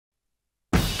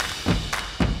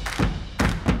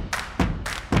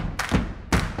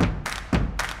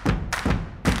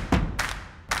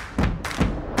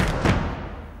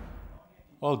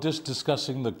Well, just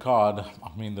discussing the card,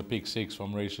 I mean the pick six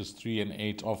from races 3 and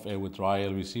 8 off air with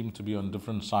Rael. We seem to be on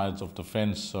different sides of the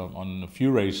fence on a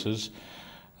few races.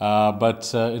 But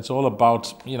it's all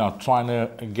about, trying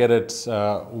to get it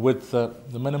with the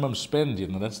minimum spend.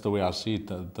 That's the way I see it.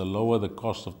 The lower the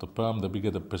cost of the perm, the bigger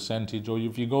the percentage. Or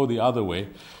if you go the other way,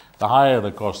 the higher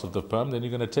the cost of the perm, then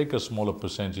you're going to take a smaller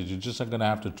percentage. You're just going to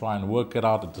have to try and work it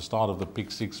out at the start of the pick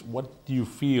six. What do you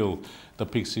feel the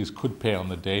pick six could pay on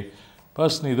the day?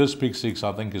 Personally, this pick six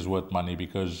I think is worth money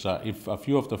because if a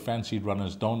few of the fancied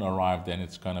runners don't arrive, then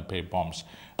it's going to pay bombs.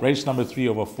 Race number 3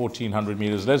 over 1400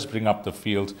 meters. Let's bring up the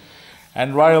field.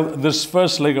 And Rael, this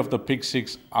first leg of the pick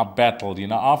six are battled.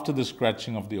 After the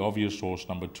scratching of the obvious horse,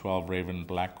 number 12, Raven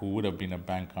Black, who would have been a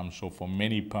bank, I'm sure, for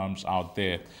many perms out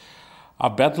there. I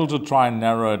battled to try and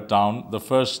narrow it down. The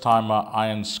first timer,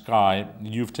 Iron Sky,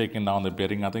 you've taken down the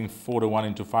betting. I think 4-1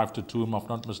 into 5-2, if I'm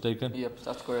not mistaken. Yep,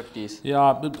 that's correct, yes. Yeah,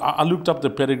 I looked up the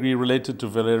pedigree related to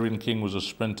Valerian King, was a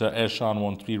sprinter. Eshan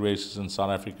won 3 races in South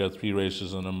Africa, 3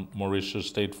 races in Mauritius,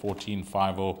 stayed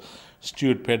 14-5-0.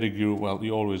 Stuart Pettigrew, well,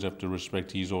 you always have to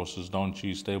respect his horses, don't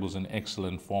you? Stable's in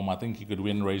excellent form. I think he could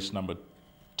win race number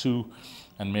 2,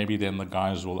 and maybe then the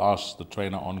guys will ask the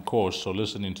trainer on course. So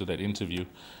listen into that interview.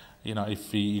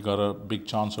 If he got a big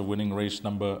chance of winning race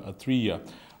number 3 here.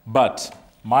 But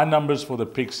my numbers for the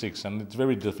pick six, and it's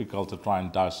very difficult to try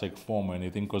and dissect form or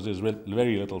anything because there's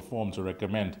very little form to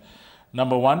recommend.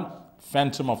 Number 1,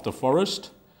 Phantom of the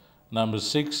Forest. Number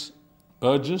 6,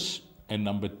 Burgess. And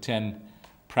number 10,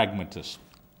 Pragmatist.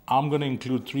 I'm going to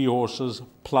include 3 horses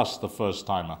plus the first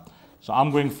timer. So I'm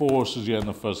going 4 horses here in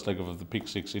the first leg of the pick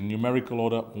six in numerical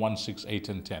order 1, 6, 8,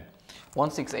 and 10. 1,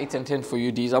 6, 8, and 10 for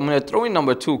you, D's. I'm going to throw in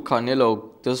number 2,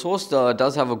 Canelo. This horse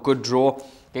does have a good draw.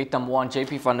 Gate number 1,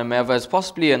 JP van der Merwe, is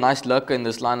possibly a nice lurker in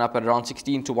this lineup at around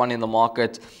 16-1 in the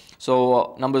market.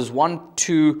 So numbers 1,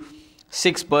 2,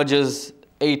 6, Burgess,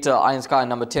 8, Iron Sky, and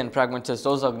number 10, Pragmatist.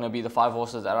 Those are going to be the 5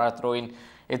 horses that I throw in.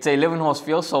 It's a 11-horse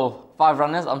field, so 5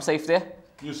 runners. I'm safe there.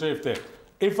 You're safe there.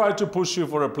 If I had to push you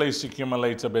for a place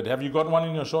accumulator bid, have you got one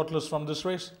in your shortlist from this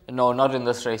race? No, not in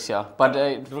this race, yeah. But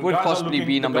it would possibly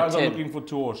be number 10. The guys are looking for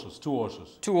 2 horses. 2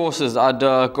 horses. 2 horses. I'd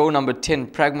go number 10,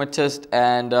 Pragmatist,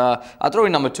 and I'd throw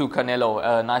in number 2,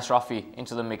 Canelo, nice roughie,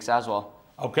 into the mix as well.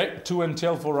 Okay, 2 and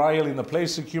tail for Rael. In the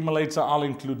place accumulator, I'll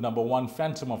include number 1,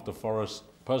 Phantom of the Forest.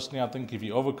 Personally, I think if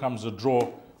he overcomes the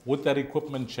draw with that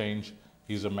equipment change,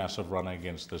 he's a massive runner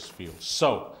against this field.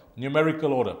 So,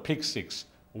 numerical order, pick six.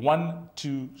 1,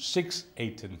 2, 6,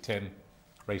 8, and 10,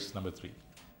 race number 3.